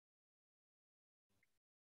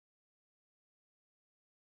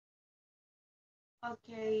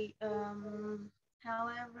Okay,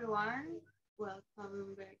 hello everyone.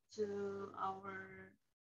 Welcome back to our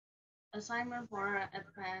assignment for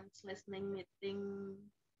advanced listening meeting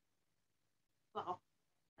 12.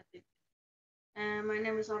 I think. And my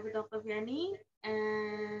name is Alvita Oktaviani,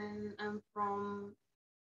 and I'm from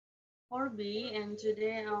 4B, and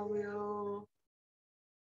today I will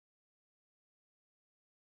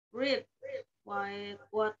read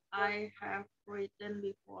what I have written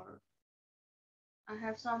before. I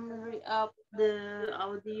have summary up the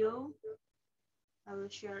audio. I will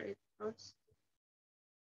share it first.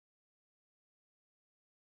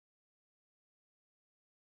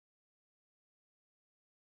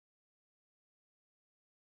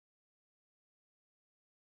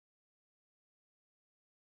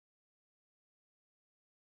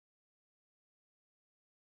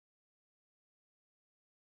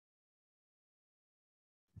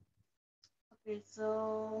 Okay,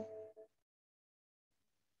 so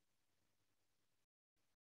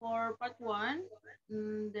for part one,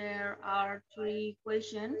 there are three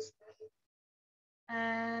questions.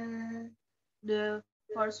 And the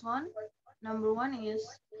first one, number one is,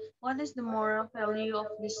 what is the moral value of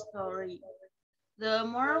this story? The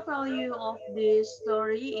moral value of this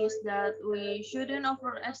story is that we shouldn't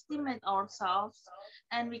overestimate ourselves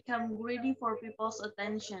and become greedy for people's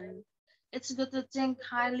attention. It's good to think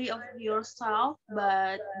highly of yourself,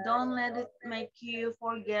 but don't let it make you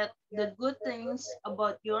forget the good things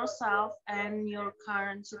about yourself and your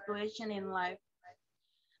current situation in life.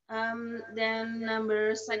 Then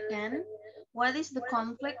number second, what is the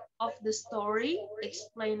conflict of the story?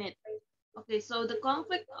 Explain it. Okay, so the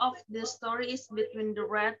conflict of the story is between the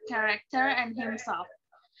red character and himself.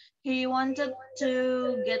 He wanted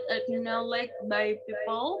to get acknowledged by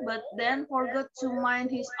people, but then forgot to mind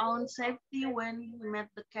his own safety when he met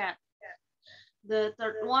the cat. The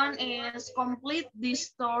third one is complete the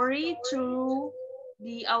story through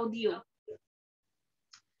the audio.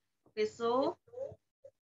 Okay, so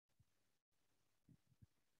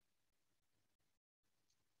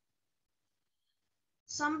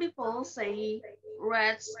some people say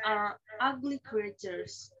rats are ugly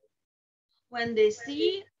creatures. When they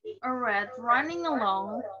see a rat running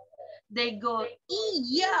along, they go,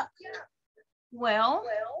 "Ee, yuck." Well,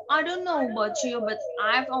 I don't know about you, but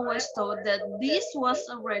I've always thought that this was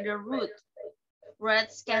a rather rude.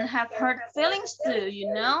 Rats can have hurt feelings too,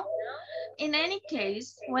 you know? In any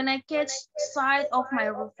case, when I catch sight of my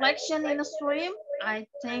reflection in a stream, I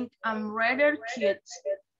think I'm rather cute.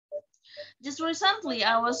 Just recently,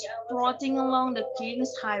 I was trotting along the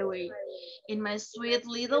King's Highway in my sweet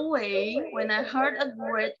little way when I heard a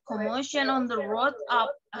great commotion on the road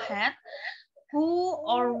up ahead. Who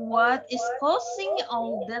or what is causing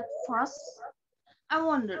all that fuss? I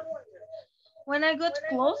wondered. When I got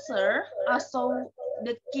closer, I saw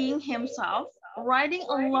the king himself riding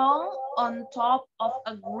along on top of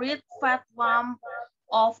a great fat lump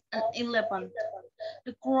of an elephant.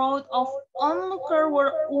 The crowd of onlookers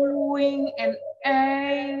were oohing and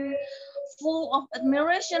eyeing, full of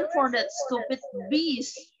admiration for that stupid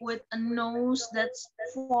beast with a nose that's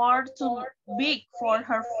far too big for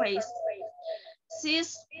her face.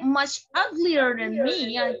 She's much uglier than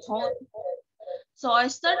me, I thought. So I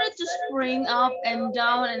started to spring up and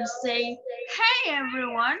down and say, "Hey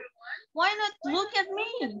everyone, why not look at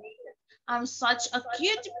me? I'm such a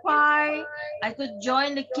cutie pie. I could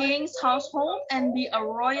join the king's household and be a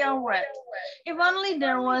royal rat. If only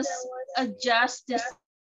there was a justice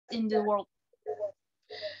in the world."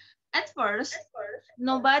 At first,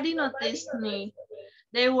 nobody noticed me.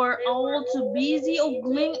 They were all too busy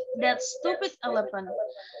ogling that stupid elephant.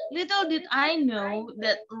 Little did I know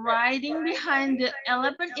that riding behind the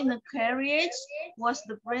elephant in a carriage was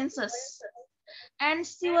the princess, and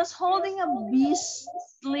she was holding a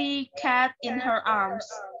beastly cat in her arms.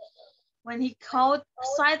 When he caught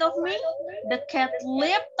sight of me, the cat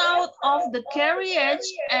leaped out of the carriage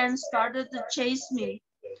and started to chase me.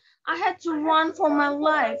 I had to run for my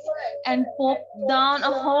life and pop down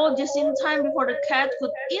a hole just in time before the cat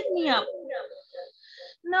could eat me up.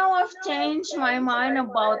 Now I've changed my mind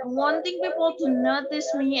about wanting people to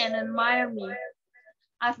notice me and admire me.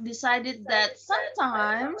 I've decided that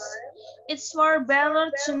sometimes it's far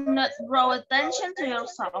better to not draw attention to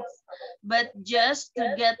yourself, but just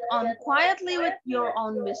to get on quietly with your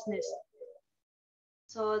own business.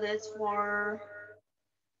 So that's for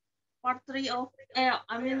part three of,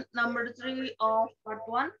 number three of part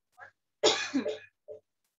one.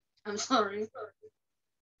 I'm sorry.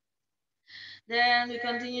 Then we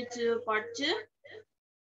continue to part two.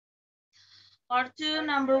 Part two,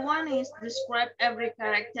 number one is describe every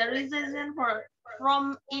characterization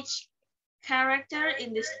from each character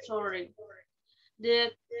in this story.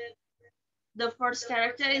 The the first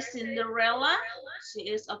character is Cinderella. She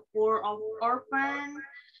is a poor orphan.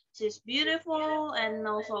 She's beautiful and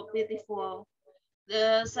also pitiful.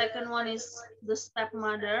 The second one is the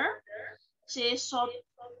stepmother. She is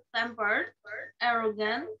short-tempered,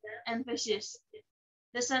 arrogant, and vicious.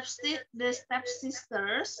 The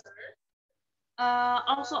stepsisters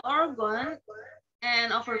also arrogant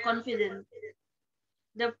and overconfident.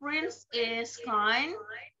 The prince is kind.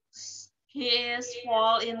 He is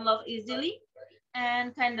fall in love easily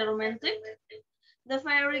and kind of romantic. The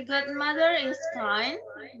fairy godmother is kind,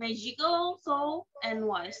 magical, so and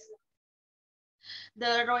wise.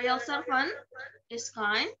 The royal servant is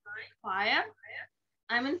kind, fire,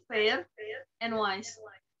 fair, and wise.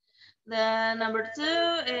 The number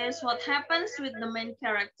two is what happens with the main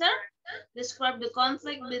character. Describe the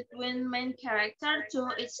conflict between main character to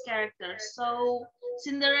each character. So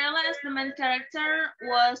Cinderella as the main character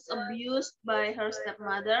was abused by her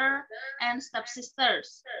stepmother and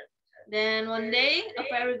stepsisters. Then one day, a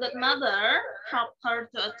fairy godmother helped her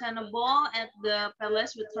to attend a ball at the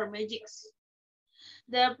palace with her magics.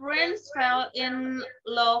 The prince fell in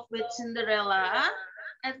love with Cinderella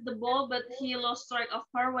at the ball, but he lost track of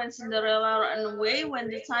her when Cinderella ran away when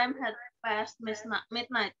the time had passed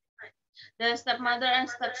midnight. The stepmother and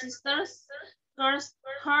stepsisters cursed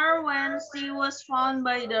her when she was found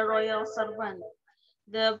by the royal servant.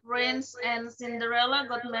 The prince and Cinderella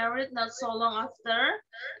got married not so long after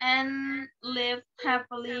and lived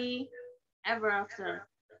happily ever after.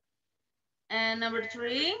 And number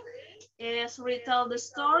three is retell the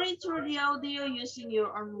story through the audio using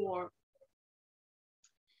your own word.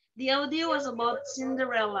 The audio was about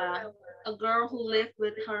Cinderella, a girl who lived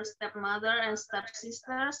with her stepmother and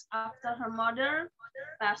stepsisters after her mother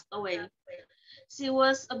passed away. She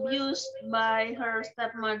was abused by her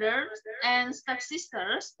stepmother and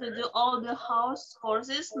stepsisters to do all the house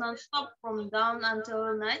chores non-stop from dawn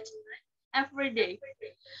until night every day.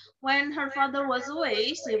 When her father was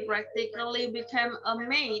away, she practically became a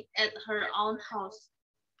maid at her own house.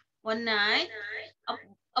 One night, a,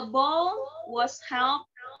 a ball was held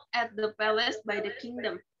at the palace by the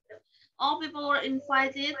kingdom. All people were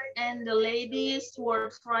invited, and the ladies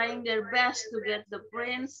were trying their best to get the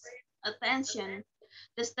prince's attention.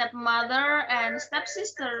 The stepmother and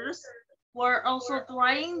stepsisters were also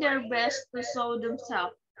trying their best to show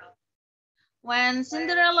themselves. When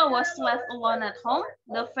Cinderella was left alone at home,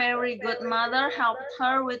 the fairy godmother helped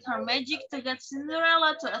her with her magic to get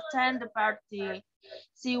Cinderella to attend the party.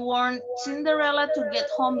 She warned Cinderella to get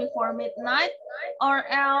home before midnight, or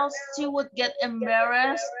else she would get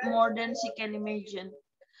embarrassed more than she can imagine.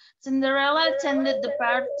 Cinderella attended the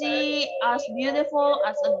party as beautiful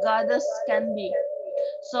as a goddess can be.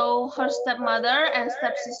 So her stepmother and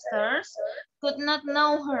stepsisters could not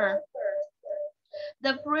know her.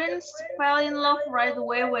 The prince fell in love right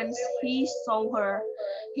away when he saw her.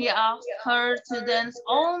 He asked her to dance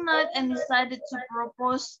all night and decided to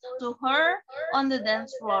propose to her on the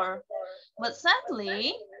dance floor. But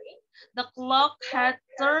sadly, the clock had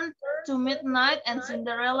turned to midnight and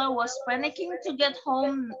Cinderella was panicking to get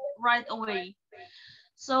home right away.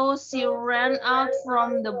 So she ran out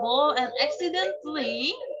from the ball and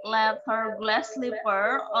accidentally left her glass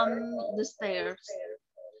slipper on the stairs.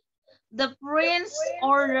 The prince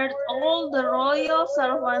ordered all the royal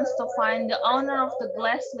servants to find the owner of the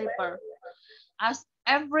glass slipper. As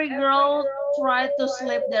every girl tried to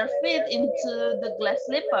slip their feet into the glass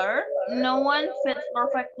slipper, no one fit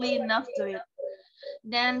perfectly enough to it.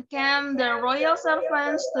 Then came the royal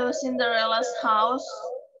servants to Cinderella's house.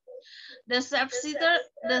 The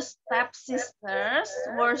stepsisters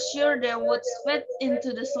were sure they would fit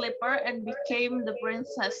into the slipper and became the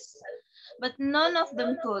princess, but none of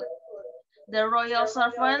them could. The royal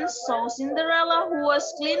servants saw Cinderella who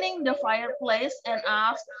was cleaning the fireplace and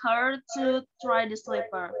asked her to try the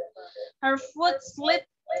slipper. Her foot slipped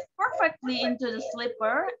perfectly into the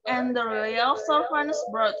slipper and the royal servants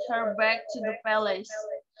brought her back to the palace.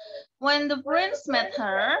 When the prince met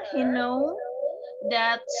her, he knew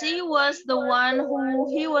that she was the one who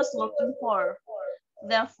he was looking for.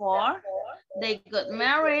 Therefore, they got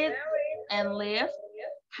married and lived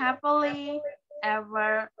happily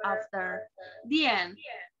ever after. The end.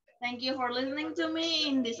 Thank you for listening to me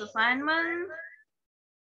in this assignment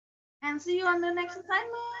and see you on the next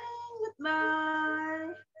assignment.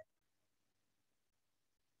 Goodbye.